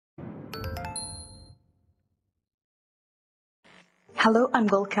Hello and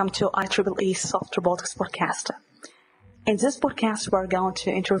welcome to IEEE Soft Robotics podcast. In this podcast, we're going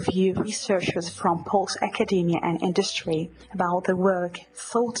to interview researchers from both academia and industry about their work,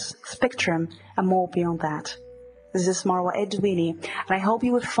 thoughts, spectrum, and more beyond that. This is Marwa Edwini, and I hope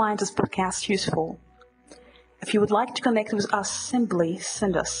you will find this podcast useful. If you would like to connect with us, simply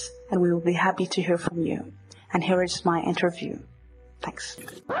send us, and we will be happy to hear from you. And here is my interview. Thanks.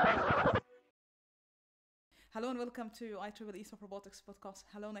 Hello and welcome to IEEE Soft Robotics podcast.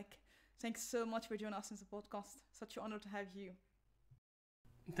 Hello, Nick. Thanks so much for joining us in the podcast. Such an honor to have you.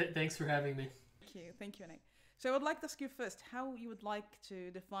 Thanks for having me. Thank you, Nick. So I would like to ask you first how you would like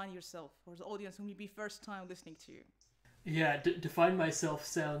to define yourself for the audience who may be first time listening to you. Yeah, define myself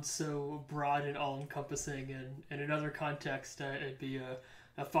sounds so broad and all-encompassing, and in another context, I'd be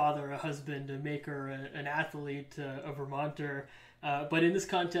a father, a husband, a maker, an athlete, a Vermonter. But in this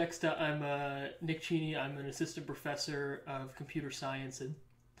context, I'm Nick Cheney. I'm an assistant professor of computer science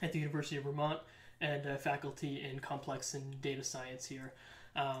at the University of Vermont and faculty in complex and data science here.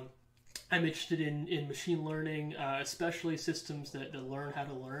 I'm interested in machine learning, especially systems that learn how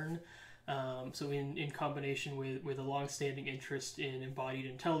to learn. So in combination with a long-standing interest in embodied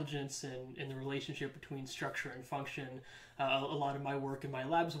intelligence and the relationship between structure and function, a lot of my work and my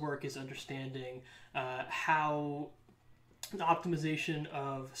lab's work is understanding how the optimization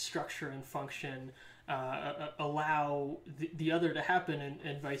of structure and function allow the other to happen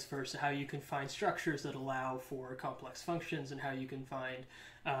and vice versa, how you can find structures that allow for complex functions and how you can find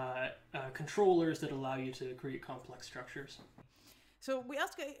controllers that allow you to create complex structures. So we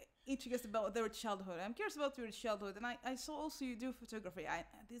asked each guest about their childhood. I'm curious about your childhood, and I saw also you do photography.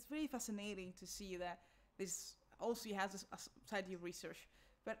 It's very fascinating to see that this also has this side of your research.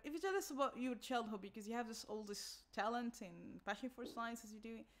 But if you tell us about your childhood, because you have all this talent and passion for science as you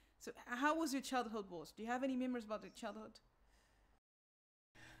do. So how was your childhood was? Do you have any memories about your childhood?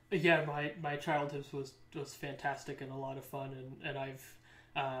 Yeah, my childhood was fantastic and a lot of fun, and I've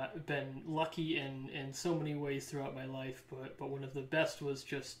been lucky in so many ways throughout my life, but one of the best was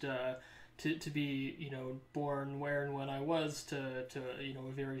just to be born where and when I was to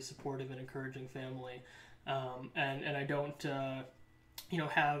a very supportive and encouraging family, and I don't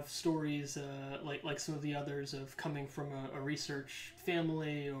have stories like some of the others of coming from a research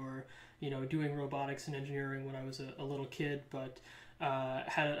family or doing robotics and engineering when I was a little kid, but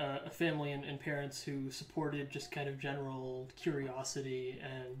had a family and parents who supported just kind of general curiosity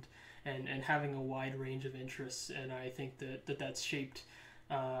and having a wide range of interests, and I think that's shaped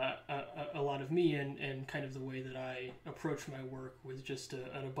a lot of me and kind of the way that I approach my work with just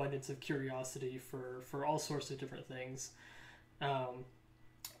an abundance of curiosity for all sorts of different things.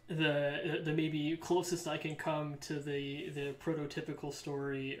 The maybe closest I can come to the prototypical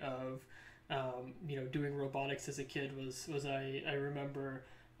story of doing robotics as a kid was I remember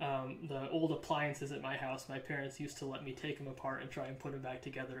the old appliances at my house. My parents used to let me take them apart and try and put them back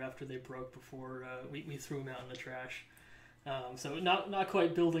together after they broke before we threw them out in the trash. So not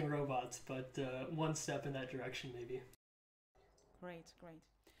quite building robots, but one step in that direction maybe. Great.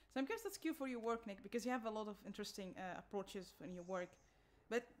 So I'm curious to ask you for your work, Nick, because you have a lot of interesting approaches in your work.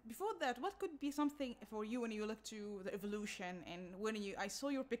 But before that, what could be something for you when you look to the evolution and I saw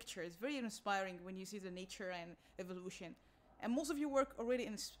your picture, it's very inspiring when you see the nature and evolution. And most of your work already,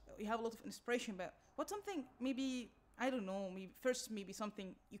 you have a lot of inspiration, but what's something maybe, I don't know, maybe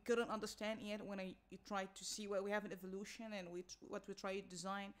something you couldn't understand yet when you try to see what we have in evolution and what we try to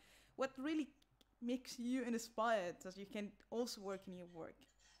design? What really makes you inspired that you can also work in your work?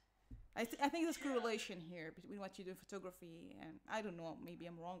 I think there's correlation here between what you do in photography and I don't know, maybe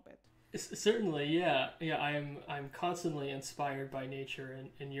I'm wrong, but certainly, yeah. I'm constantly inspired by nature,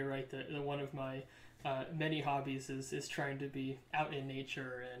 and you're right that one of my many hobbies is trying to be out in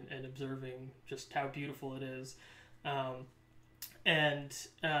nature and observing just how beautiful it is, and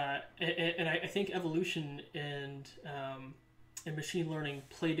I think evolution and machine learning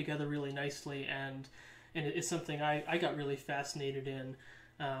play together really nicely, and it's something I got really fascinated in.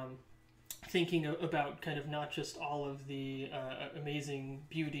 Thinking about kind of not just all of the amazing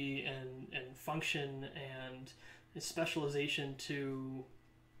beauty and function and specialization to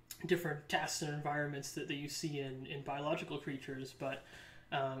different tasks and environments that you see in biological creatures, but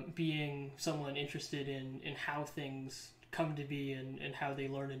being someone interested in how things come to be and how they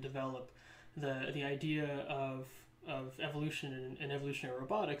learn and develop. The idea of evolution and evolutionary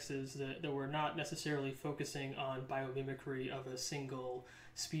robotics is that we're not necessarily focusing on biomimicry of a single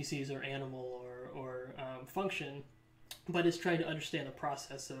species or animal or function, but it's trying to understand the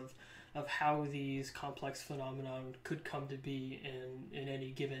process of how these complex phenomenon could come to be in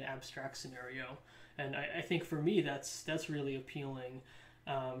any given abstract scenario. And I think for me that's really appealing,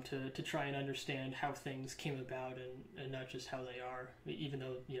 to try and understand how things came about and not just how they are, even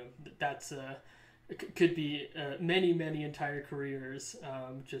though that's could be many entire careers,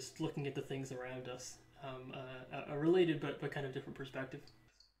 just looking at the things around us, a related but kind of different perspective.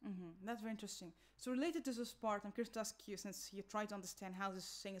 Mm-hmm. That's very interesting. So related to this part, I'm curious to ask you, since you try to understand how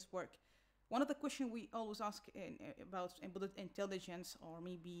these things work, one of the questions we always ask about embedded intelligence, or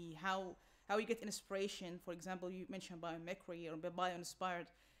maybe how you get inspiration. For example, you mentioned biomimicry or bio-inspired,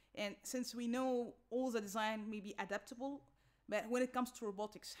 and since we know all the design may be adaptable, but when it comes to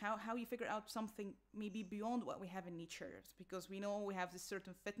robotics, how you figure out something maybe beyond what we have in nature, because we know we have this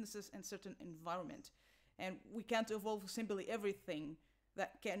certain fitnesses and certain environment, and we can't evolve simply everything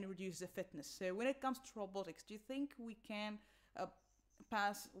that can reduce the fitness. So when it comes to robotics, do you think we can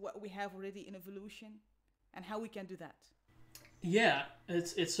pass what we have already in evolution, and how we can do that? Yeah,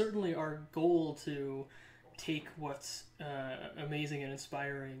 it's certainly our goal to take what's amazing and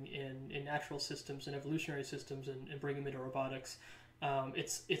inspiring in natural systems and evolutionary systems and bring them into robotics.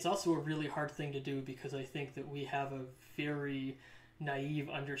 It's also a really hard thing to do, because I think that we have a very naive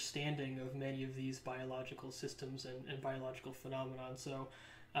understanding of many of these biological systems and biological phenomenon. So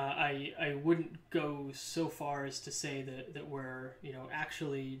I wouldn't go so far as to say that we're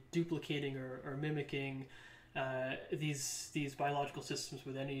actually duplicating or mimicking these biological systems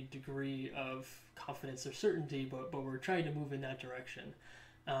with any degree of confidence or certainty, but we're trying to move in that direction.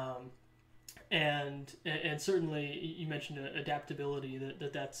 And certainly you mentioned adaptability.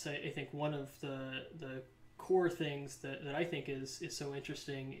 That's I think one of the core things that I think is so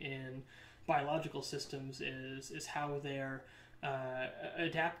interesting in biological systems is how they're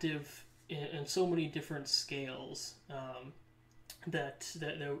adaptive in so many different scales, that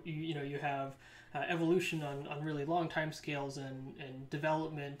you have evolution on really long time scales, and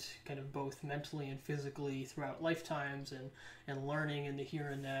development kind of both mentally and physically throughout lifetimes, and learning in the here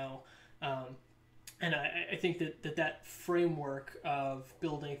and now. And I think that framework of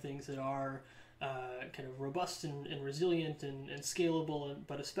building things that are kind of robust and resilient and scalable,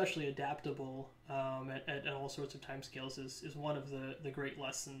 but especially adaptable at all sorts of timescales is one of the great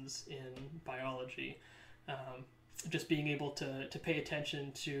lessons in biology. Just being able to pay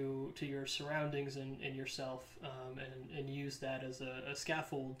attention to your surroundings and yourself, and use that as a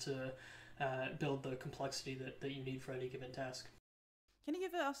scaffold to build the complexity that you need for any given task. Can you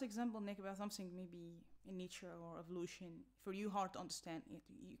give us an example, Nick, about something maybe in nature or evolution for you hard to understand,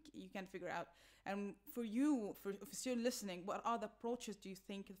 you can't figure out? And for you, if you're listening, what are the approaches do you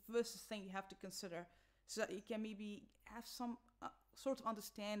think the first thing you have to consider, so that you can maybe have some sort of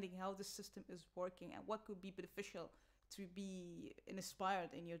understanding how the system is working, and what could be beneficial to be inspired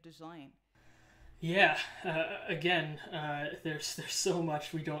in your design? Yeah, again, there's so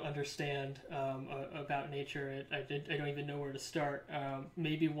much we don't understand about nature. I don't even know where to start.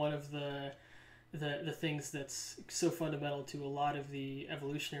 Maybe one of the things that's so fundamental to a lot of the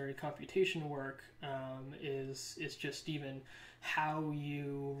evolutionary computation work is just even how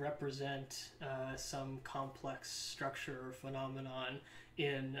you represent some complex structure or phenomenon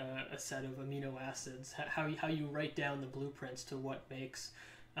in a set of amino acids. How you write down the blueprints to what makes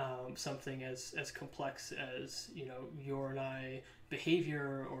something as complex as your and I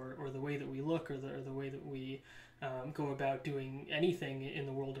behavior, or the way that we look, or the way that we go about doing anything in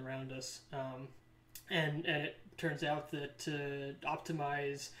the world around us. And it turns out that to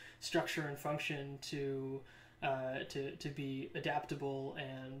optimize structure and function to be adaptable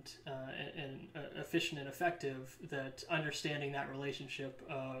and efficient and effective, that understanding that relationship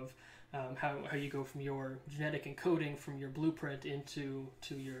of how you go from your genetic encoding from your blueprint to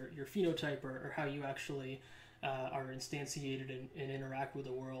your phenotype, or how you actually are instantiated and interact with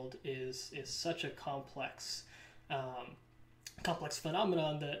the world is such a complex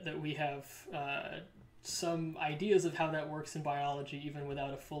phenomenon that we have some ideas of how that works in biology, even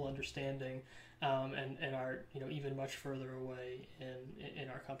without a full understanding, and are even much further away in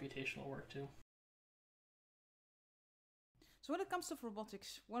our computational work too. So when it comes to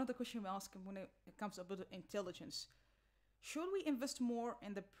robotics, one of the questions we ask when it comes about intelligence, should we invest more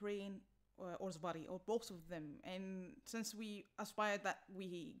in the brain or the body, or both of them? And since we aspire that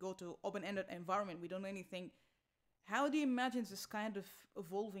we go to open-ended environment, we don't know anything, how do you imagine this kind of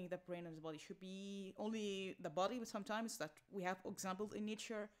evolving the brain and the body? Should be only the body, but sometimes that we have examples in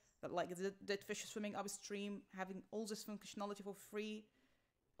nature that, like the dead fish swimming upstream, having all this functionality for free,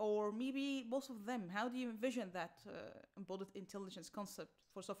 or maybe both of them. How do you envision that embodied intelligence concept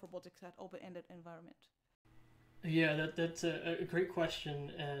for soft robotics at open-ended environment? Yeah, that's a great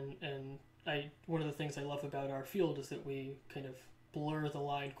question, and one of the things I love about our field is that we kind of blur the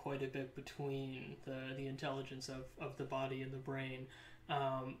line quite a bit between the intelligence of the body and the brain,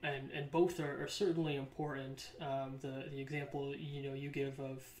 and both are certainly important. The example you give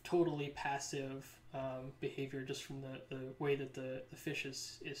of totally passive behavior just from the way that the fish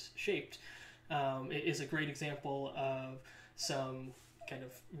is shaped is a great example of some kind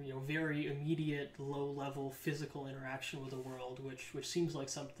of very immediate low level physical interaction with the world, which seems like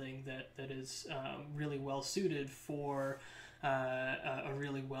something that is really well suited for a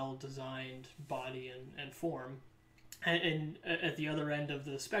really well designed body and form. And at the other end of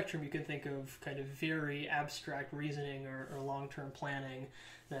the spectrum, you can think of kind of very abstract reasoning or long-term planning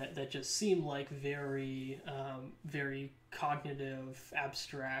that just seem like very cognitive,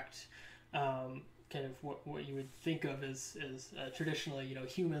 abstract, kind of what you would think of as traditionally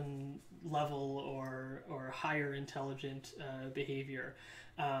human level or higher intelligent behavior.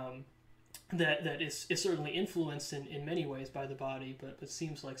 That is certainly influenced in many ways by the body, but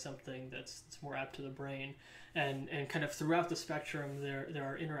seems like something that's more apt to the brain. And kind of throughout the spectrum, there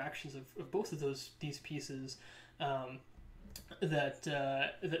are interactions of both of these pieces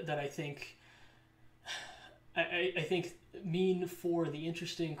that I think I think mean for the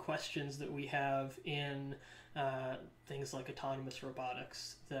interesting questions that we have in things like autonomous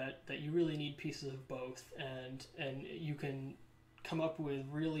robotics that you really need pieces of both, and you can come up with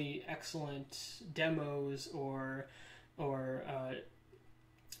really excellent demos or kind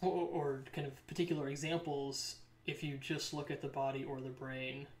of particular examples if you just look at the body or the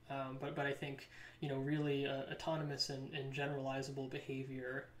brain. But I think really autonomous and generalizable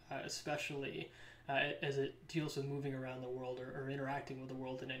behavior, especially as it deals with moving around the world or interacting with the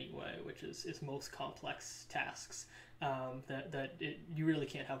world in any way, which is most complex tasks, you really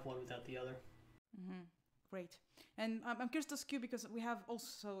can't have one without the other. Mm-hmm. Great. And I'm curious to ask you, because we have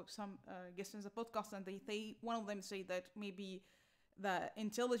also some guests in the podcast, and they one of them say that maybe the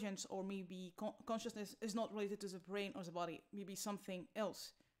intelligence or maybe consciousness is not related to the brain or the body, maybe something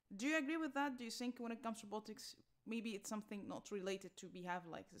else. Do you agree with that? Do you think when it comes to robotics, maybe it's something not related to have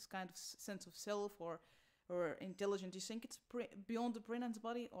like this kind of sense of self or intelligence? Do you think it's beyond the brain and the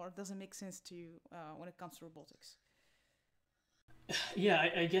body, or does it make sense to you when it comes to robotics? Yeah,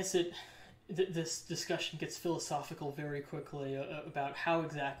 I guess this discussion gets philosophical very quickly about how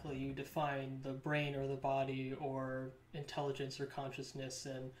exactly you define the brain or the body or intelligence or consciousness,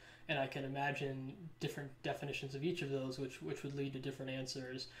 and I can imagine different definitions of each of those, which would lead to different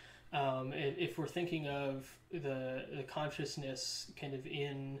answers. If we're thinking of the consciousness kind of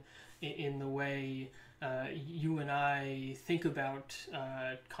in the way you and I think about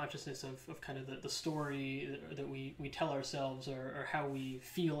consciousness of kind of the story that we tell ourselves or how we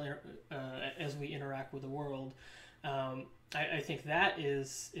feel as we interact with the world, I think that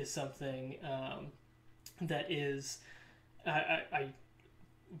is something that is I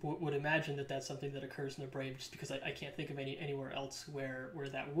would imagine that that's something that occurs in the brain, just because I can't think of anywhere else where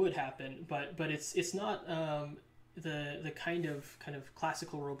that would happen. But it's not the kind of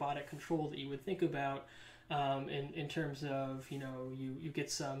classical robotic control that you would think about in terms of you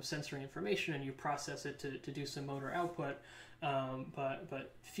get some sensory information and you process it to do some motor output,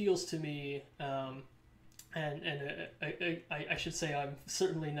 but feels to me, and I should say I'm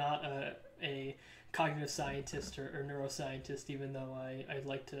certainly not a cognitive scientist or neuroscientist, even though I'd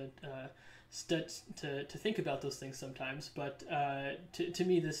like to think about those things sometimes. But to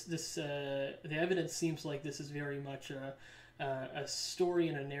me, the evidence seems like this is very much a story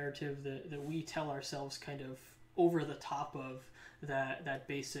and a narrative that we tell ourselves kind of over the top of that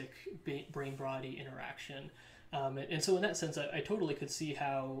basic brain-body interaction. And so in that sense, I totally could see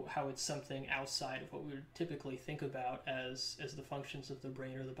how it's something outside of what we would typically think about as the functions of the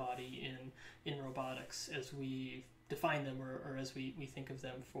brain or the body in robotics as we define them or as we think of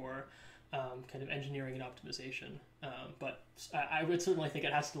them for kind of engineering and optimization. But I would certainly think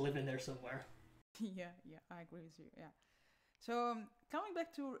it has to live in there somewhere. Yeah, I agree with you, yeah. So coming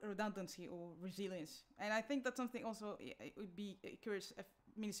back to redundancy or resilience, and I think that's something also it would be curious, if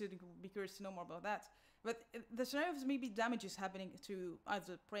many students would be curious to know more about that. But the scenarios maybe damages happening to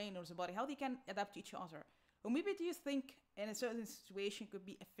either the brain or the body, how they can adapt to each other. Or maybe do you think in a certain situation could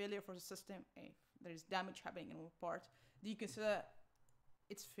be a failure for the system if there is damage happening in one part? Do you consider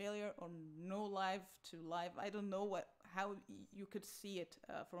it's failure or no life to life? I don't know how you could see it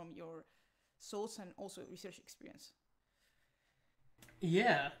from your thoughts and also research experience.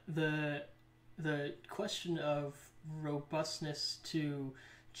 Yeah, the question of robustness to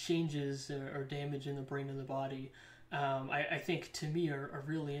changes or damage in the brain and the body, I think to me are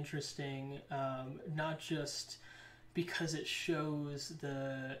really interesting, not just because it shows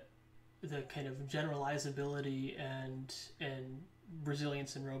the kind of generalizability and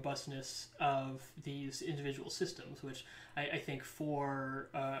resilience and robustness of these individual systems, which I think for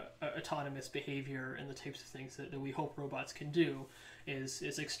autonomous behavior and the types of things that we hope robots can do is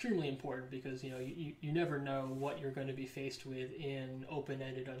extremely important, because you never know what you're going to be faced with in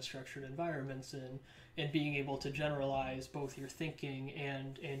open-ended, unstructured environments, and being able to generalize both your thinking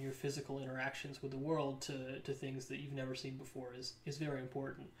and your physical interactions with the world to things that you've never seen before is very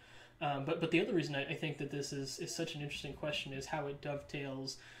important. But the other reason I think that this is such an interesting question is how it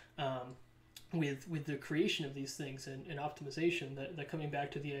dovetails with the creation of these things and optimization. That coming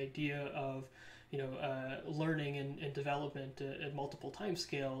back to the idea of learning and development at multiple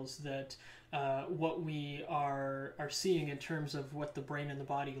timescales. That what we are seeing in terms of what the brain and the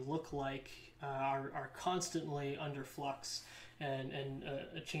body look like are constantly under flux and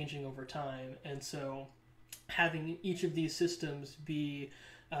changing over time. And so having each of these systems be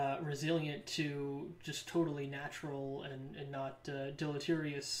resilient to just totally natural and not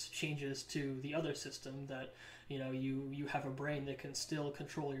deleterious changes to the other system, that you have a brain that can still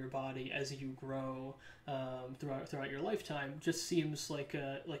control your body as you grow throughout your lifetime, just seems like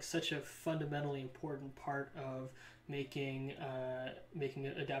such a fundamentally important part of making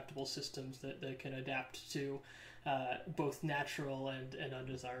adaptable systems that can adapt to both natural and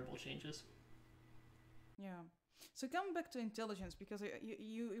undesirable changes. Yeah. So coming back to intelligence, because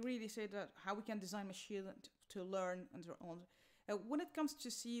you really say that how we can design machine to learn on their own. When it comes to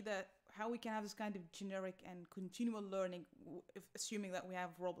see that how we can have this kind of generic and continual learning, assuming that we have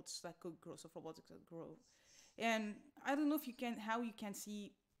robots that could grow, so robotics that grow. And I don't know how you can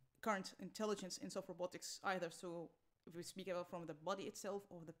see current intelligence in soft robotics either. So if we speak about from the body itself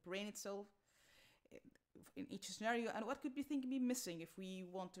or the brain itself, in each scenario, and what could be missing if we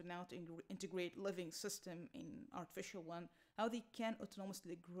want to now integrate living system in artificial one, how they can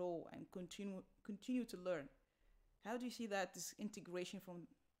autonomously grow and continue to learn. How do you see that this integration from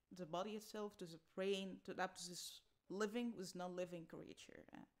the body itself to the brain to adapt to this living with non-living creature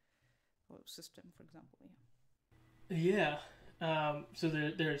or system, for example? Yeah. So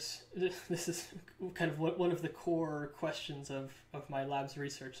there's this is kind of one of the core questions of my lab's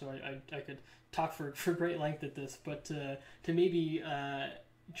research. So I could talk for great length at this, but to maybe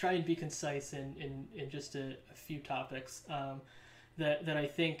try and be concise in just a few topics that I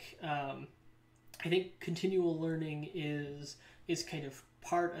think continual learning is kind of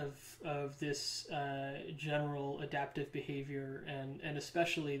part of this general adaptive behavior, and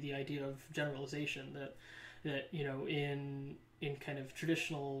especially the idea of generalization, that in kind of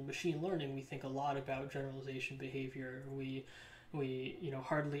traditional machine learning, we think a lot about generalization behavior. We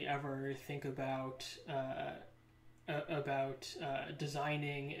hardly ever think about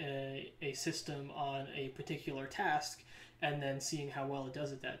designing a system on a particular task and then seeing how well it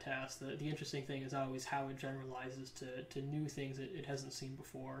does at that task. The interesting thing is always how it generalizes to new things it hasn't seen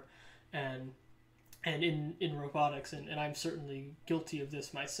before. And in robotics, and I'm certainly guilty of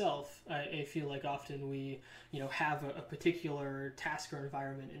this myself, I feel like often we have a particular task or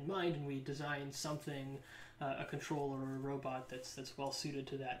environment in mind, and we design something, a control or a robot that's well suited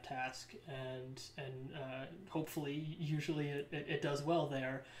to that task, and hopefully usually it does well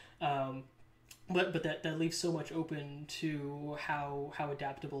there. But that leaves so much open to how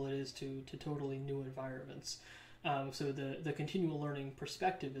adaptable it is to totally new environments. So the continual learning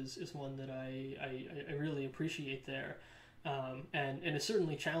perspective is one that I really appreciate there, and it's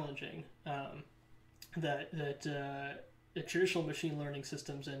certainly challenging. The traditional machine learning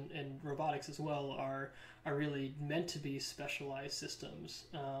systems and robotics as well are really meant to be specialized systems,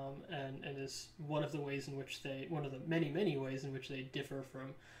 and is one of the many ways in which they differ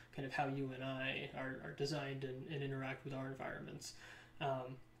from kind of how you and I are designed and interact with our environments.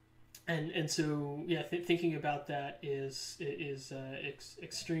 And so thinking about that is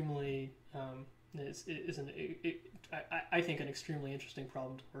extremely I think an extremely interesting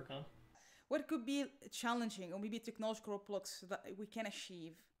problem to work on. What could be challenging, or maybe technological roadblocks that we can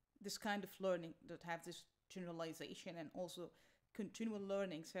achieve this kind of learning that have this generalization and also continual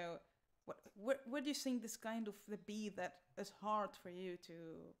learning? So where do you think this kind of that is hard for you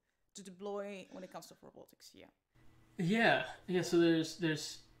to deploy when it comes to robotics? Yeah. So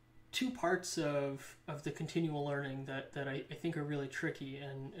there's two parts of the continual learning that I think are really tricky,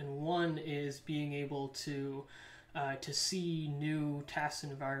 and one is being able to see new task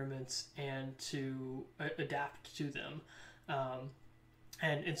environments and to adapt to them,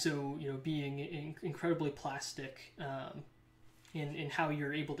 and so being incredibly plastic in how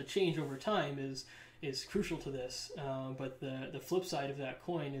you're able to change over time is crucial to this. But the flip side of that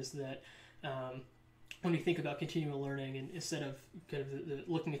coin is that when we think about continual learning, and instead of kind of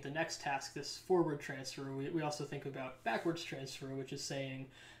looking at the next task, this forward transfer, we also think about backwards transfer, which is saying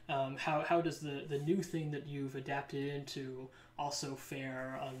how does the new thing that you've adapted into also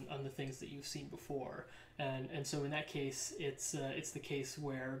fare on the things that you've seen before. And so in that case, it's the case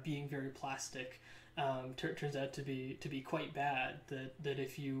where being very plastic turns out to be quite bad. That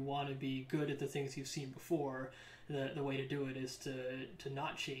if you want to be good at the things you've seen before, the way to do it is to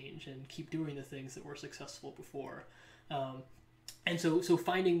not change and keep doing the things that were successful before. And so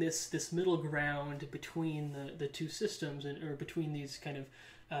finding this middle ground between the two systems, or between these kind of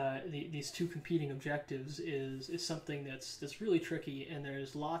these two competing objectives is something that's really tricky. And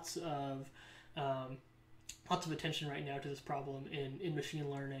there's lots of attention right now to this problem in machine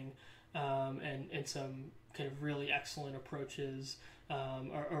learning, and some kind of really excellent approaches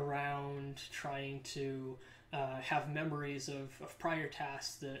around trying to have memories of prior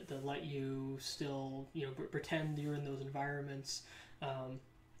tasks that let you still pretend you're in those environments,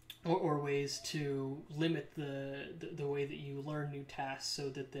 or ways to limit the way that you learn new tasks so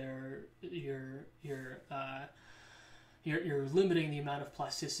that you're limiting the amount of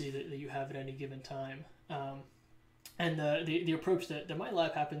plasticity that you have at any given time. And the approach that my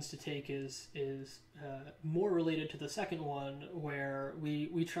lab happens to take is more related to the second one, where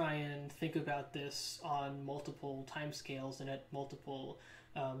we try and think about this on multiple timescales and at multiple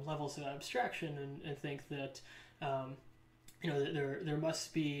levels of abstraction, and think that there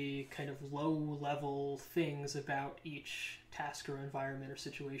must be kind of low level things about each task or environment or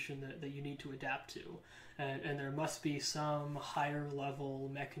situation that you need to adapt to, and there must be some higher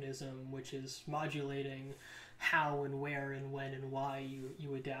level mechanism which is modulating how and where and when and why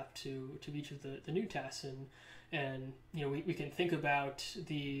you adapt to each of the new tasks. And we can think about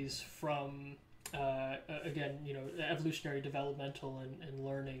these from again evolutionary, developmental, and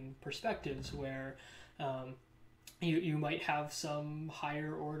learning perspectives, where you might have some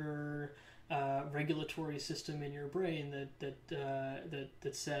higher order regulatory system in your brain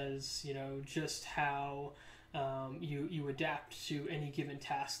that says just how you adapt to any given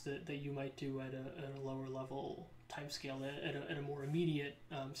task that you might do at a lower level time scale, at a more immediate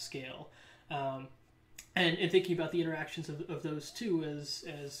scale, and thinking about the interactions of those two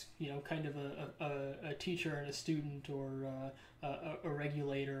as kind of a teacher and a student, or a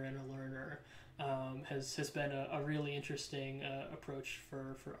regulator and a learner, has been a really interesting approach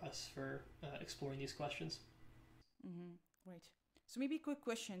for us for exploring these questions. Mm-hmm. Right. So maybe a quick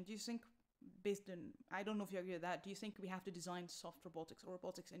question. Do you think, based on, I don't know if you agree with that, do you think we have to design soft robotics, or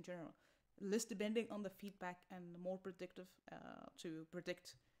robotics in general, less depending on the feedback and more predictive, to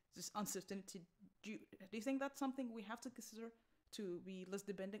predict this uncertainty? Do you think that's something we have to consider, to be less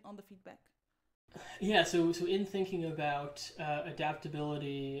dependent on the feedback? Yeah, so in thinking about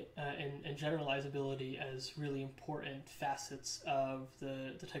adaptability and generalizability as really important facets of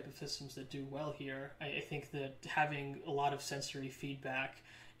the type of systems that do well here, I think that having a lot of sensory feedback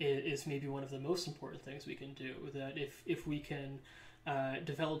is maybe one of the most important things we can do. That if we can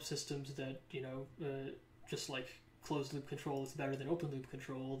develop systems that just like closed loop control is better than open loop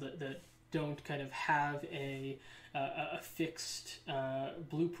control, that don't kind of have a fixed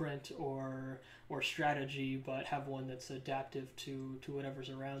blueprint or strategy, but have one that's adaptive to whatever's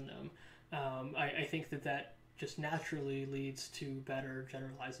around them. I think that just naturally leads to better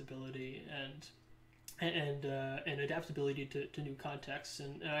generalizability and adaptability to new contexts.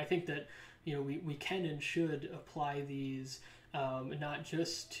 And I think that we can and should apply these not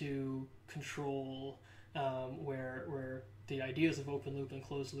just to control, where the ideas of open loop and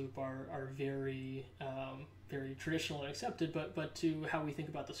closed loop are very very traditional and accepted, but to how we think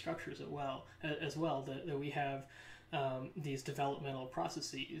about the structures as well. That we have these developmental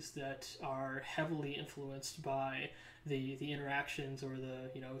processes that are heavily influenced by the interactions, or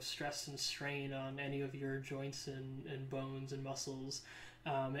the stress and strain on any of your joints and bones and muscles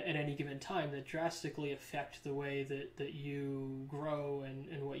at any given time, that drastically affect the way that you grow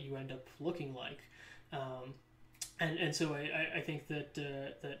and what you end up looking like. And so I think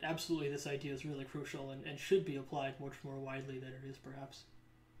that absolutely this idea is really crucial and should be applied much more widely than it is, perhaps.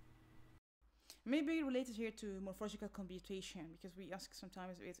 Maybe related here to morphological computation, because we ask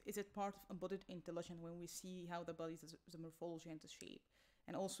sometimes, is it part of embodied intelligence when we see how the body is the morphology and the shape?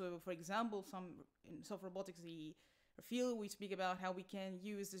 And also, for example, in soft robotics, the field we speak about how we can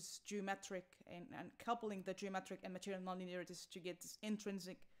use this geometric and coupling the geometric and material nonlinearities to get this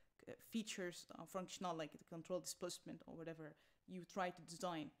intrinsic features functional, like the control displacement or whatever you try to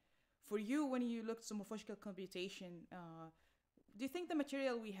design. For you, when you look at morphological computation, do you think the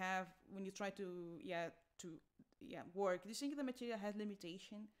material we have when you try to work, do you think the material has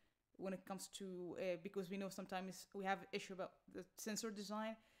limitation when it comes to, because we know sometimes we have issue about the sensor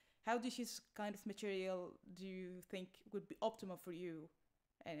design. How does this kind of material do you think would be optimal for you?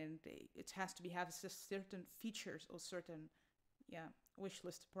 And it has to be have certain features or certain, wish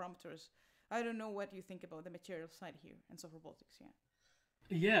list parameters. I don't know what you think about the material side here in soft robotics.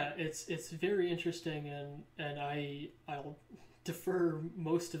 Yeah, it's very interesting, and I'll defer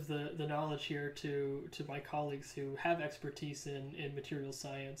most of the knowledge here to my colleagues who have expertise in material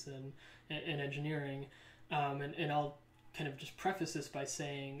science and engineering, and I'll kind of just preface this by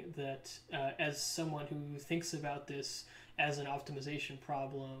saying that as someone who thinks about this as an optimization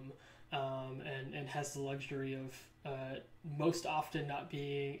problem, and has the luxury of most often not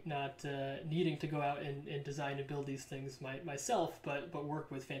needing to go out and design and build these things myself, but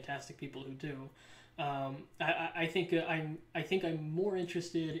work with fantastic people who do. I think I'm more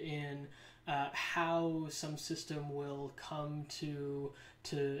interested in how some system will come to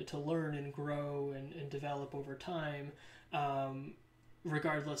learn and grow and develop over time,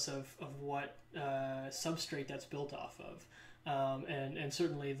 regardless of what substrate that's built off of. And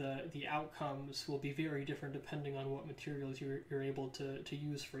certainly the outcomes will be very different depending on what materials you're able to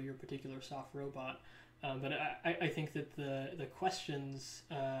use for your particular soft robot. But I think that the questions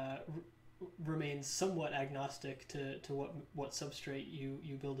remain somewhat agnostic to what substrate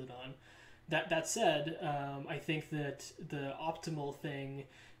you build it on. That said, I think that the optimal thing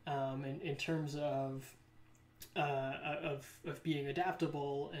in terms of being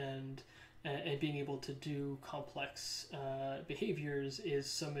adaptable and being able to do complex behaviors is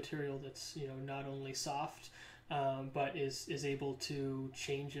some material that's not only soft, but is able to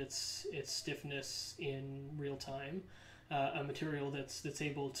change its stiffness in real time. A material that's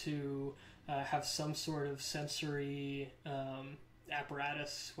able to have some sort of sensory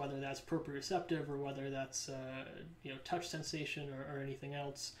apparatus, whether that's proprioceptive or whether that's touch sensation or anything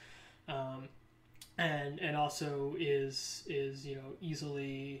else. And also is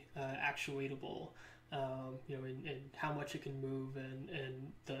easily actuatable, in how much it can move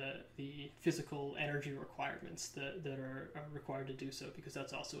and the physical energy requirements that are required to do so, because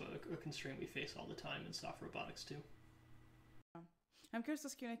that's also a constraint we face all the time in soft robotics too. I'm curious,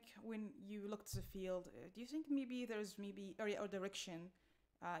 Cheney, when you looked at the field, do you think maybe there's area or direction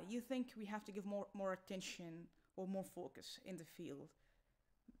you think we have to give more attention or more focus in the field?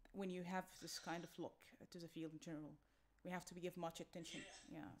 When you have this kind of look to the field in general, we have to give much attention,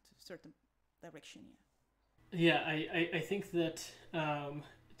 to a certain direction. Yeah, I think that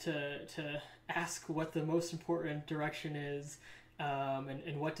to ask what the most important direction is,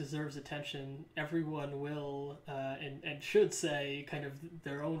 and what deserves attention, everyone will and should say kind of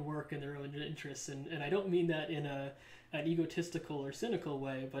their own work and their own interests, and I don't mean that in an egotistical or cynical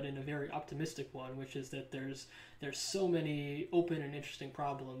way, but in a very optimistic one, which is that there's so many open and interesting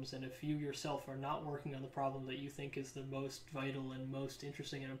problems, and if you yourself are not working on the problem that you think is the most vital and most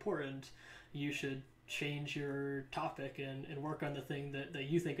interesting and important, you should change your topic and work on the thing that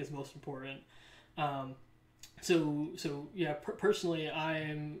you think is most important. So yeah, personally,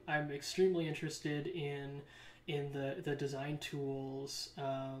 I'm extremely interested in the design tools,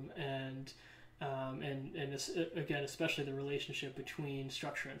 and again, especially the relationship between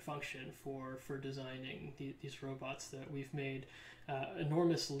structure and function for designing these robots. That we've made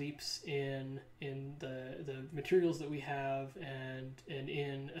enormous leaps in the materials that we have, and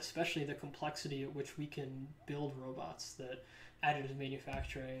in especially the complexity at which we can build robots. That additive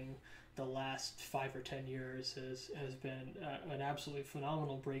manufacturing the last 5 or 10 years has been an absolutely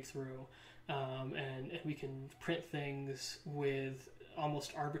phenomenal breakthrough, and we can print things with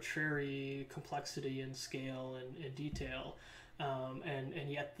almost arbitrary complexity and scale and detail, and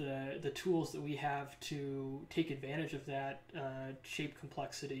yet the tools that we have to take advantage of that shape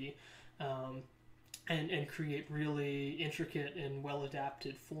complexity, and create really intricate and well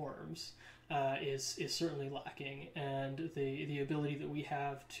adapted forms is certainly lacking, and the ability that we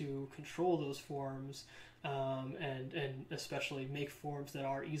have to control those forms, and especially make forms that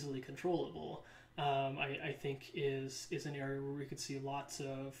are easily controllable, I think is an area where we could see lots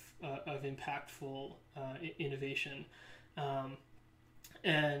of impactful innovation,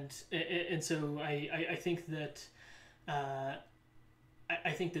 and so I think that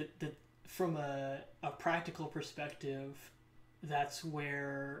that from a practical perspective, that's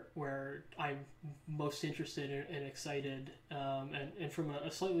where I'm most interested and excited, and from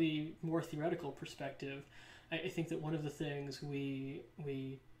a slightly more theoretical perspective, I think that one of the things we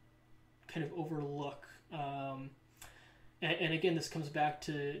kind of overlook, and again, this comes back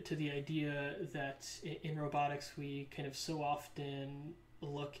to the idea that in robotics we kind of so often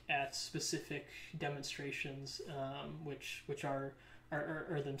look at specific demonstrations, which are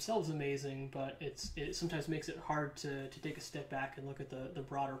are themselves amazing, but it sometimes makes it hard to take a step back and look at the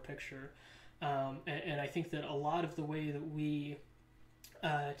broader picture. And I think that a lot of the way that we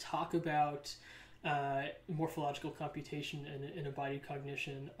talk about morphological computation and embodied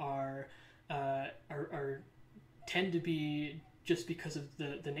cognition are tend to be just because of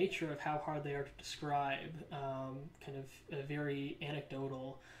the nature of how hard they are to describe, kind of very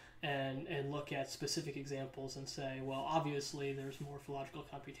anecdotal, and look at specific examples and say, well, obviously there's morphological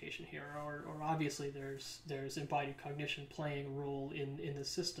computation here, or obviously there's embodied cognition playing a role in the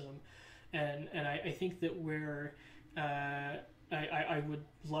system, and I think that we're I would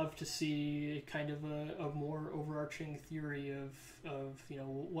love to see kind of a more overarching theory of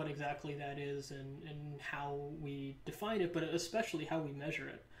what exactly that is and how we define it, but especially how we measure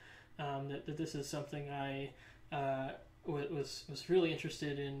it. That this is something I was really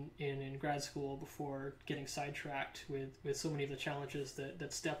interested in grad school before getting sidetracked with so many of the challenges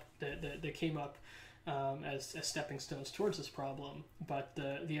that came up as stepping stones towards this problem. But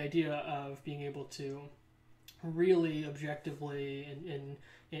the idea of being able to really objectively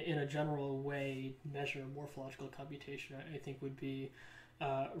in a general way measure morphological computation, I think would be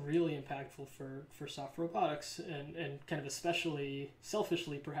really impactful for soft robotics, and kind of especially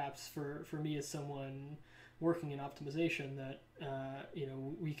selfishly perhaps for me as someone working in optimization, that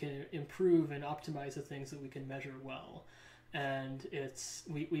we can improve and optimize the things that we can measure well. And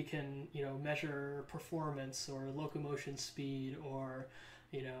we can measure performance or locomotion speed or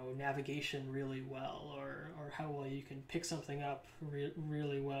navigation really well, or how well you can pick something up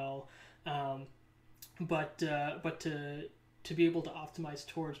really well, but to be able to optimize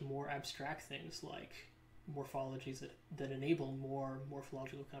towards more abstract things like morphologies that enable more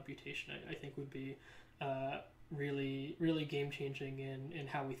morphological computation, I think would be really game changing in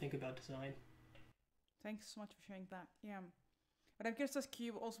how we think about design. Thanks so much for sharing that. Yeah. But I'm curious to ask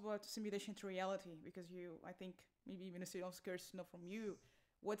you also about simulation to reality, because I think maybe even a student is curious to know from you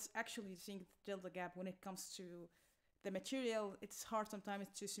what's actually seeing the delta gap when it comes to the material. It's hard sometimes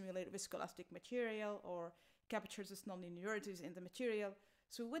to simulate viscoelastic material or capture this nonlinearities in the material.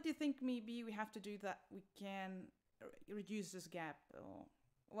 So what do you think maybe we have to do that we can reduce this gap? Or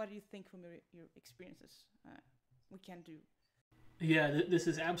what do you think from your experiences we can do? Yeah, this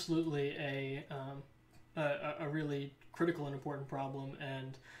is absolutely a really critical and important problem,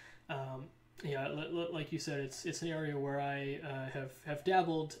 and like you said, it's an area where I have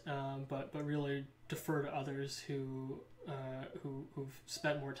dabbled, but really defer to others who've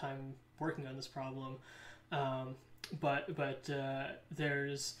spent more time working on this problem. But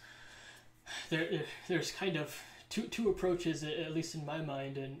there's kind of two approaches, at least in my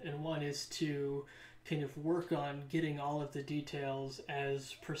mind, and one is to kind of work on getting all of the details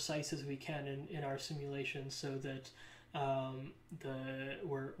as precise as we can in our simulation, so that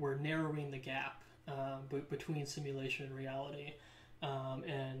we're narrowing the gap between simulation and reality,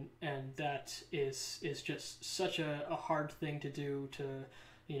 and that is just such a hard thing to do, to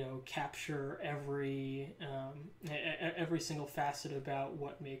capture every single facet about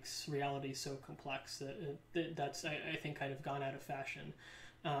what makes reality so complex that's I think kind of gone out of fashion,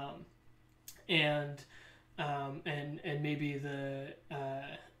 and maybe the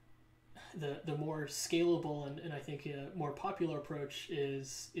more scalable and I think a more popular approach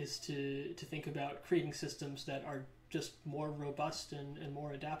is to think about creating systems that are just more robust and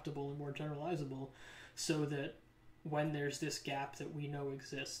more adaptable and more generalizable, so that when there's this gap that we know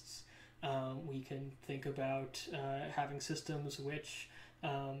exists, we can think about having systems which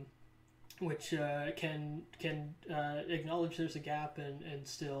can acknowledge there's a gap and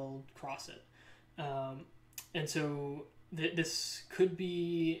still cross it. And so this could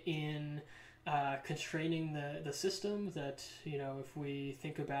be in constraining the system, that if we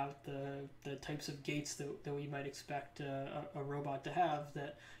think about the types of gates that we might expect a robot to have,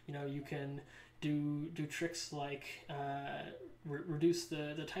 that you can do tricks like reduce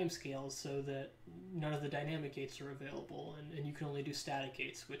the time scales so that none of the dynamic gates are available, and you can only do static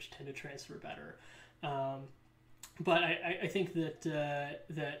gates, which tend to transfer better. But I think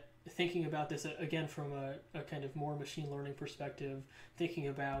that thinking about this again from a kind of more machine learning perspective, thinking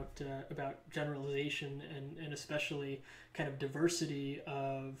about generalization and especially kind of diversity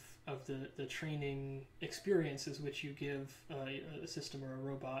of the training experiences which you give a system or a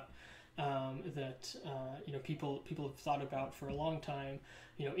robot, that people have thought about for a long time,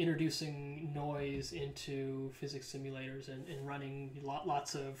 introducing noise into physics simulators and running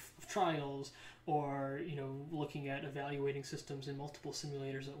lots of trials, or looking at evaluating systems in multiple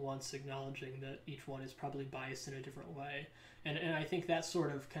simulators at once, acknowledging that each one is probably biased in a different way. And I think that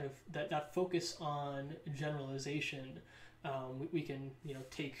sort of that focus on generalization we can,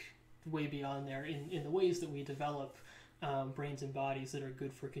 take way beyond there in the ways that we develop brains and bodies that are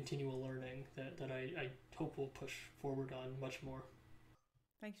good for continual learning that I hope will push forward on much more.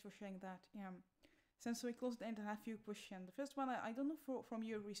 Thanks for sharing that. Yeah. Since we closed the end, I have a few questions. The first one, I don't know from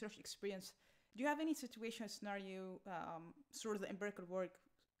your research experience, do you have any situation scenario, sort of the empirical work,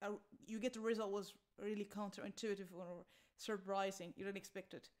 you get the result was really counterintuitive or surprising, you didn't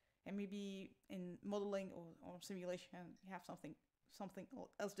expect it, and maybe in modeling or simulation you have something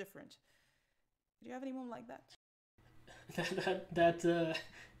else different. Do you have any moment like that? That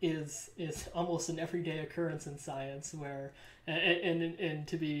is almost an everyday occurrence in science, where and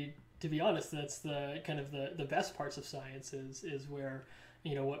to be honest, that's the kind of the best parts of science is where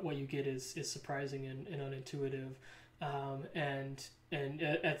what you get is surprising and unintuitive, and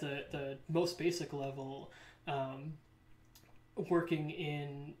at the most basic level, working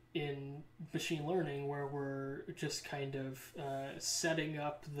in machine learning, where we're just kind of setting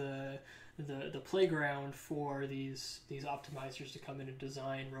up the playground for these optimizers to come in and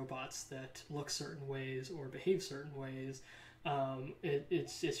design robots that look certain ways or behave certain ways.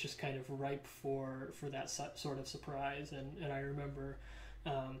 It's just kind of ripe for that sort of surprise. And I remember,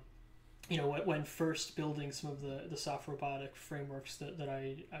 when first building some of the soft robotic frameworks that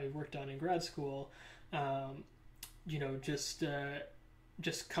I worked on in grad school,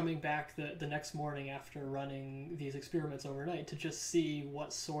 just coming back the next morning after running these experiments overnight to just see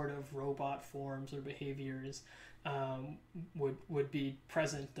what sort of robot forms or behaviors would be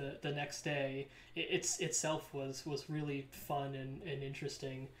present the next day, itself was really fun and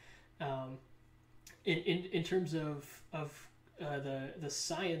interesting. In terms of the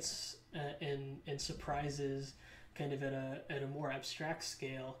science and surprises, kind of at a more abstract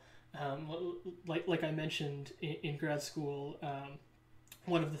scale, like I mentioned in grad school,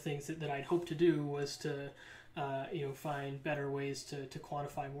 one of the things that I'd hoped to do was to find better ways to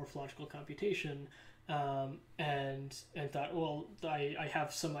quantify morphological computation, and thought, well, I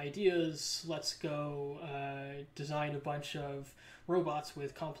have some ideas, let's go design a bunch of robots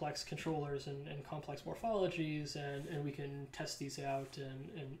with complex controllers and complex morphologies, and we can test these out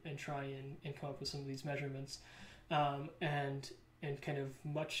and try and come up with some of these measurements, and kind of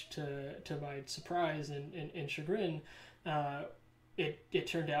much to my surprise and chagrin, it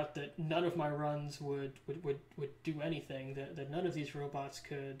turned out that none of my runs would do anything, that none of these robots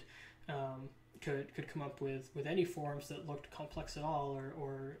could come up with any forms that looked complex at all,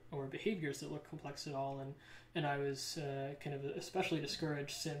 or behaviors that looked complex at all, and I was kind of especially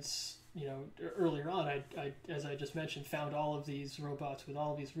discouraged, since earlier on I as I just mentioned, found all of these robots with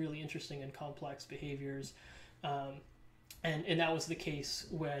all of these really interesting and complex behaviors, and that was the case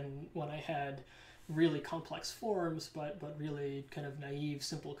when I had really complex forms, but really kind of naive,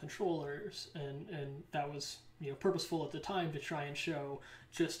 simple controllers, and that was purposeful at the time to try and show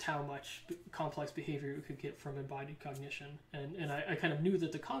just how much complex behavior we could get from embodied cognition, and I kind of knew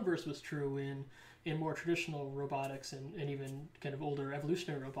that the converse was true in more traditional robotics and even kind of older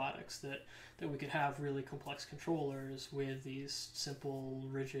evolutionary robotics, that we could have really complex controllers with these simple,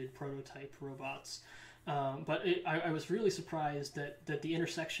 rigid prototype robots. But I was really surprised that the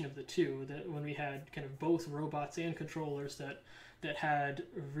intersection of the two, that when we had kind of both robots and controllers that had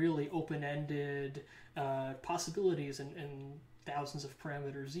really open-ended possibilities and thousands of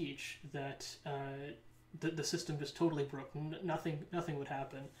parameters each, that the system just totally broke. Nothing would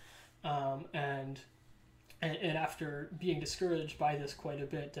happen. And after being discouraged by this quite a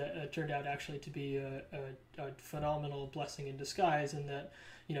bit, it turned out actually to be a phenomenal blessing in disguise, in that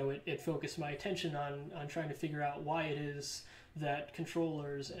it focused my attention on trying to figure out why it is that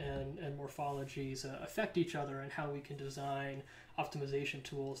controllers and morphologies affect each other, and how we can design optimization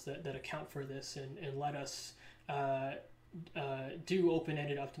tools that account for this and let us do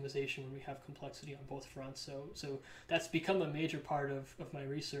open-ended optimization when we have complexity on both fronts. So that's become a major part of my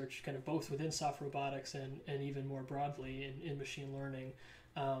research, kind of both within soft robotics and even more broadly in machine learning.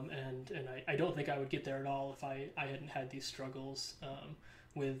 And I don't think I would get there at all if I hadn't had these struggles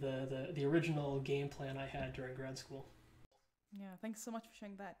with the original game plan I had during grad school. Yeah, thanks so much for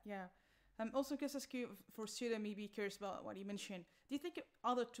sharing that. Yeah. I'm also curious to ask you, for students maybe curious about what you mentioned, do you think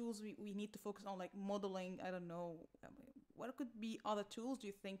other tools we need to focus on, like modeling? I don't know. What could be other tools do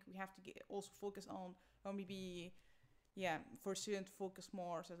you think we have to also focus on, or maybe, for students focus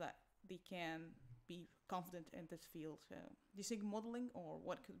more so that they can be confident in this field? Do you think modeling, or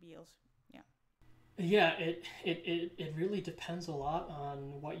what could be else? Yeah, it really depends a lot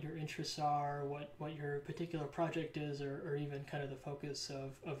on what your interests are, what your particular project is, or even kind of the focus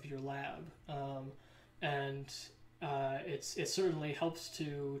of your lab. And it certainly helps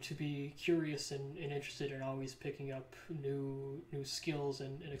to be curious and interested in always picking up new skills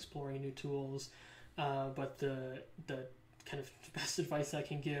and exploring new tools. But the kind of best advice I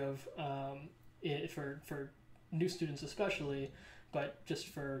can give for new students especially, but just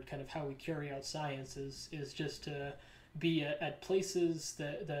for kind of how we carry out science is just to be at places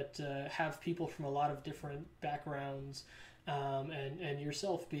that have people from a lot of different backgrounds, and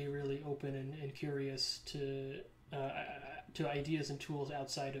yourself be really open and curious to ideas and tools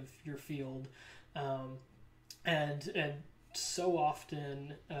outside of your field, and so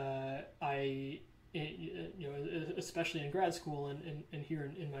often especially in grad school and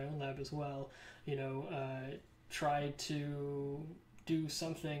here in my own lab as well, try to do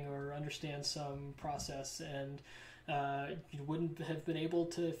something or understand some process, and wouldn't have been able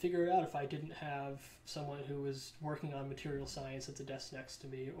to figure it out if I didn't have someone who was working on material science at the desk next to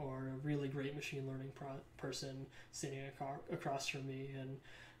me, or a really great machine learning person sitting across from me,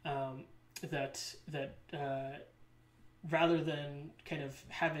 and that rather than kind of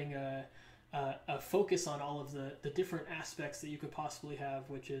having a focus on all of the different aspects that you could possibly have,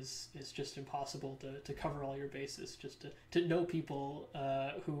 which is just impossible to cover all your bases, just to know people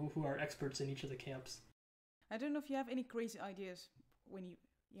who are experts in each of the camps. I don't know if you have any crazy ideas when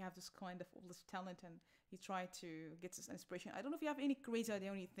you have this kind of all this talent and you try to get this inspiration. I don't know if you have any crazy idea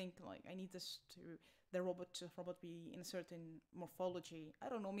when you think like, I need this to the robot be in a certain morphology. I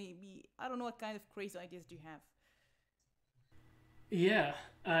don't know, maybe I don't know what kind of crazy ideas do you have. Yeah,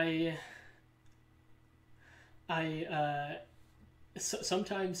 I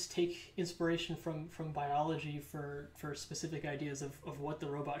sometimes take inspiration from biology for specific ideas of what the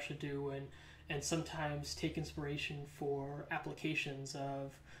robot should do, and sometimes take inspiration for applications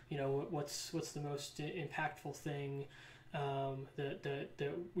of what's the most impactful thing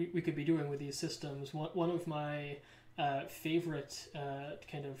that we could be doing with these systems. One of my favorite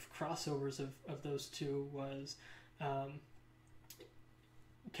kind of crossovers of those two was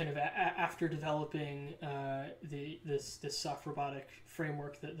kind of after developing this soft robotic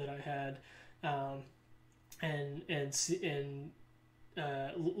framework that I had, and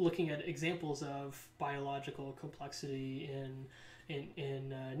looking at examples of biological complexity in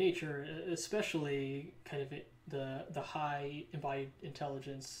nature, especially kind of the high embodied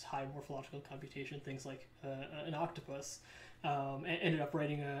intelligence, high morphological computation, things like an octopus. Ended up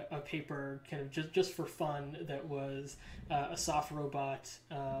writing a paper kind of just for fun that was a soft robot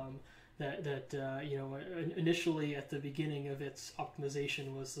that initially at the beginning of its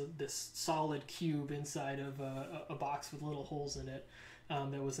optimization was this solid cube inside of a box with little holes in it,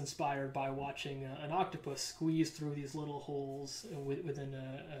 that was inspired by watching an octopus squeeze through these little holes within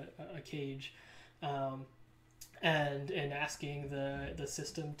a cage. And asking the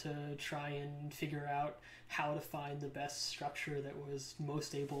system to try and figure out how to find the best structure that was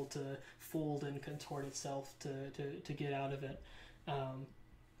most able to fold and contort itself to get out of it.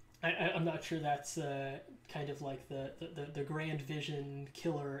 I'm not sure that's kind of like the grand vision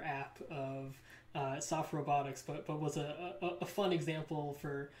killer app of soft robotics, but was a fun example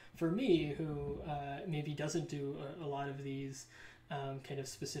for me, who maybe doesn't do a lot of these kind of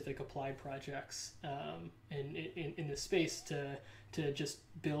specific applied projects in this space, to just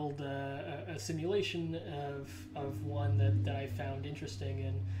build a simulation of one that I found interesting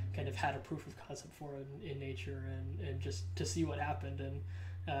and kind of had a proof of concept for in nature, and just to see what happened. And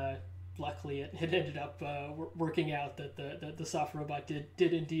luckily it ended up working out that the soft robot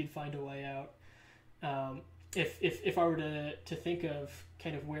did indeed find a way out. If I were to think of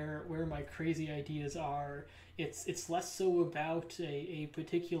kind of where my crazy ideas are, it's less so about a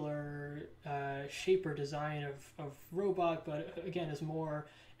particular shape or design of robot, but again is more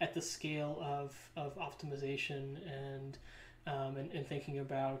at the scale of optimization and thinking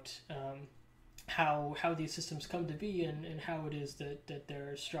about how these systems come to be, and how it is that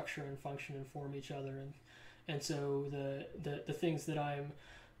their structure and function inform each other, and so the things that I'm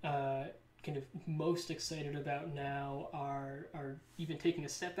kind of most excited about now are even taking a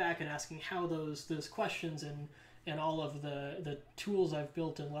step back and asking how those questions and all of the tools I've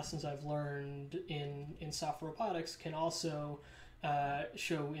built and lessons I've learned in soft robotics can also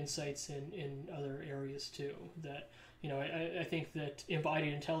show insights in other areas too. That I think that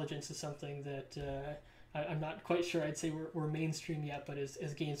embodied intelligence is something that I'm not quite sure I'd say we're mainstream yet, but has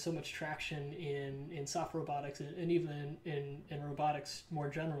gained so much traction in soft robotics and even in robotics more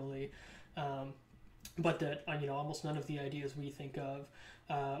generally. but that almost none of the ideas we think of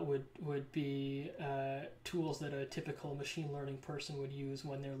would be tools that a typical machine learning person would use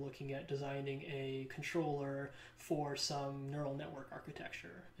when they're looking at designing a controller for some neural network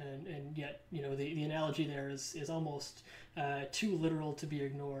architecture. And yet, the analogy there is almost too literal to be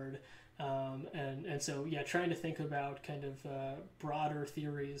ignored. And so, yeah, trying to think about kind of broader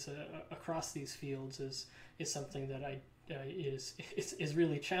theories across these fields is something that is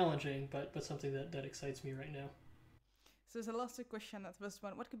really challenging, but something that excites me right now. So there's a last question at this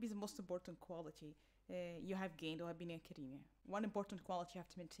one. What could be the most important quality you have gained or have been in academia? One important quality you have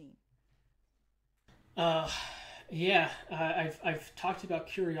to maintain. Yeah, I've talked about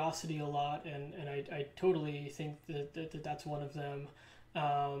curiosity a lot, and I totally think that's one of them.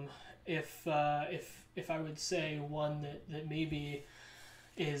 If I would say one that maybe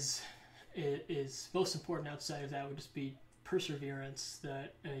is most important outside of that, would just be perseverance.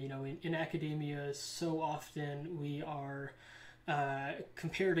 That in academia, so often we are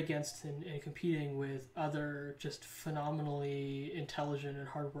compared against and competing with other just phenomenally intelligent and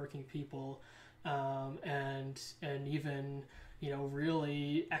hardworking people, and even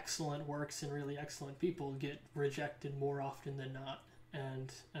really excellent works and really excellent people get rejected more often than not.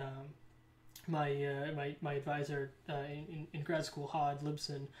 And my advisor in grad school, Hod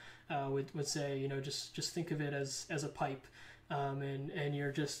Libson, would say, just think of it as a pipe, and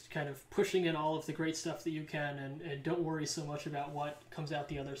you're just kind of pushing in all of the great stuff that you can, and don't worry so much about what comes out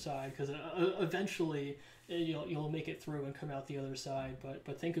the other side, because eventually you'll make it through and come out the other side.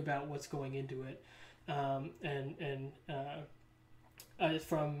 But think about what's going into it,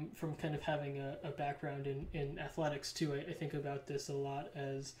 from kind of having a background in athletics too, I think about this a lot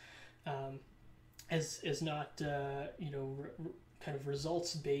as not kind of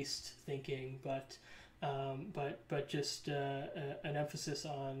results based thinking, but just an emphasis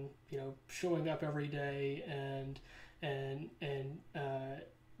on showing up every day and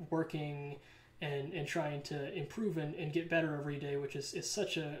working and trying to improve and get better every day, which is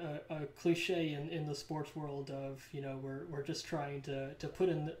such a cliche in the sports world of we're just trying to put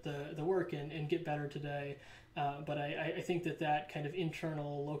in the work and get better today. But I think that kind of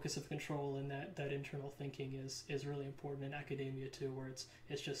internal locus of control and that internal thinking is really important in academia too, where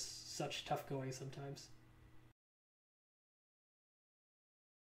it's just such tough going sometimes.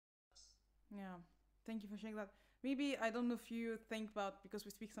 Yeah, thank you for sharing that. Maybe I don't know if you think about, because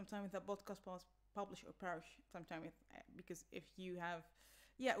we speak sometimes with that podcast publish or perish sometimes, because if you have,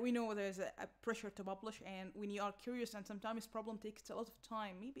 yeah, we know there's a pressure to publish, and when you are curious, and sometimes problem takes a lot of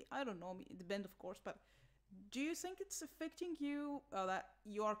time. Maybe I don't know. It depends, of course, but do you think it's affecting you that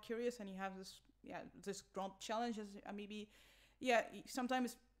you are curious and you have this grand challenges? Maybe, yeah,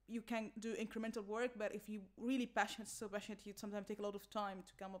 sometimes you can do incremental work, but if you really so passionate, you sometimes take a lot of time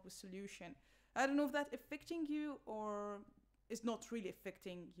to come up with solution. I don't know if that's affecting you or is not really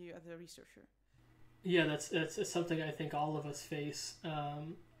affecting you as a researcher. Yeah, that's something I think all of us face,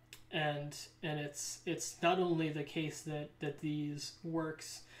 and it's not only the case that these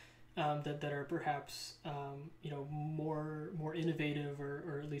works that are perhaps more innovative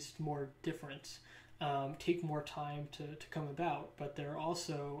or at least more different take more time to come about, but they're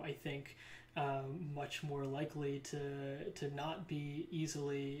also, I think, much more likely to not be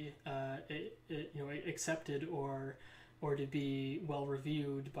easily accepted or to be well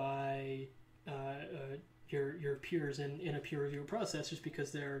reviewed by your peers in a peer review process, just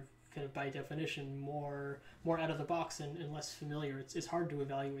because they're kind of by definition more out of the box and less familiar. It's hard to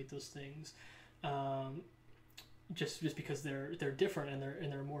evaluate those things, just because they're different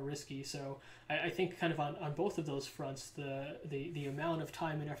and they're more risky. So I think kind of on both of those fronts, the amount of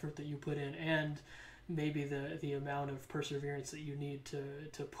time and effort that you put in, and maybe the amount of perseverance that you need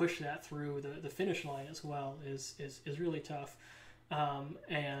to push that through the finish line as well is really tough.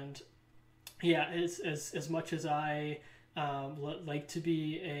 And yeah, as much as I like to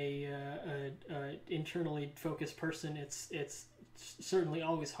be a internally focused person, it's certainly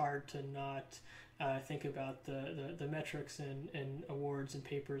always hard to not think about the metrics and awards and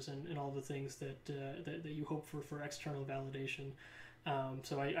papers and all the things that you hope for external validation.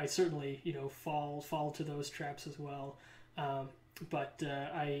 So I certainly fall to those traps as well. But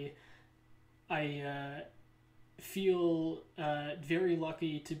I feel very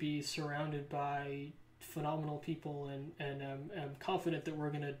lucky to be surrounded by phenomenal people, and I'm confident that we're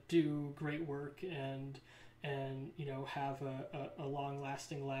going to do great work and have a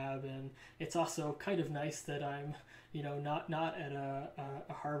long-lasting lab. And it's also kind of nice that I'm not at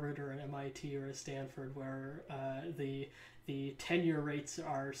a Harvard or an MIT or a Stanford, where the tenure rates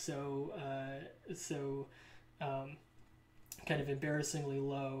are so kind of embarrassingly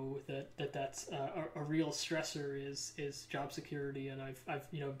low, that's a real stressor is job security. And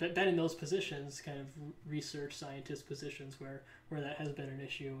I've been in those positions, kind of research scientist positions where that has been an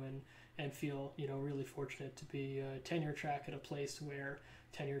issue, and feel really fortunate to be tenure track at a place where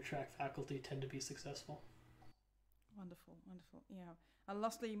tenure track faculty tend to be successful. Wonderful. Yeah. And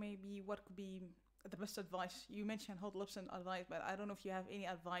lastly, maybe what could be the best advice? You mentioned hot lips and advice, but I don't know if you have any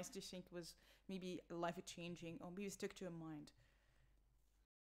advice you think was maybe life-changing or maybe stick to your mind.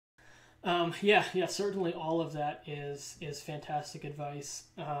 Yeah, certainly all of that is fantastic advice.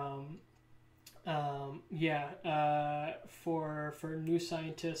 For new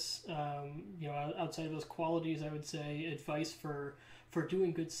scientists, outside of those qualities, I would say advice for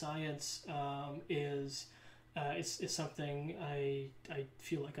doing good science is something I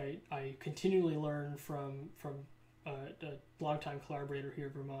feel like I continually learn from a longtime collaborator here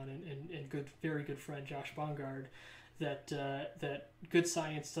in Vermont and very good friend Josh Bongard, that good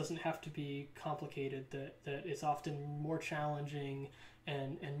science doesn't have to be complicated, that it's often more challenging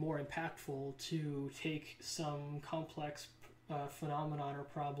and more impactful to take some complex phenomenon or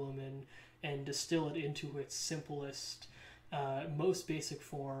problem and distill it into its simplest, most basic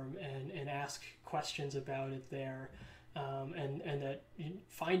form and ask questions about it there. And that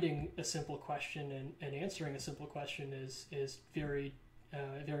finding a simple question and answering a simple question is very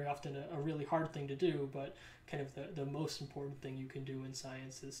often a really hard thing to do, but kind of the most important thing you can do in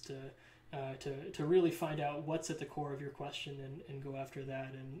science is to really find out what's at the core of your question and go after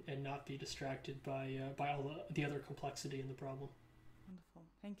that and not be distracted by all the other complexity in the problem. Wonderful.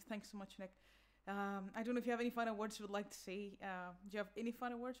 Thanks so much, Nick. I don't know if you have any final words you would like to say. Do you have any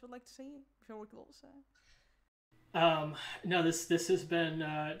final words you would like to say before we close? No, this has been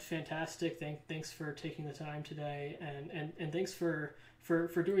fantastic. Thanks for taking the time today, and thanks for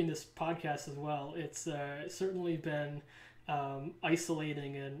doing this podcast as well. It's certainly been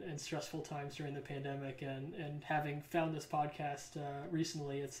isolating and stressful times during the pandemic, and having found this podcast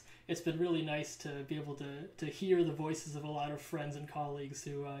recently, it's been really nice to be able to hear the voices of a lot of friends and colleagues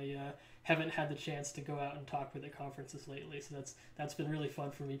who I haven't had the chance to go out and talk with at conferences lately. So that's been really fun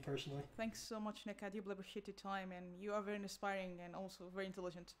for me personally. Thanks so much, Nick. I do appreciate your time, and you are very inspiring and also very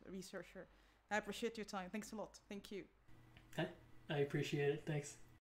intelligent researcher. I appreciate your time. Thanks a lot. Thank you. I appreciate it. Thanks.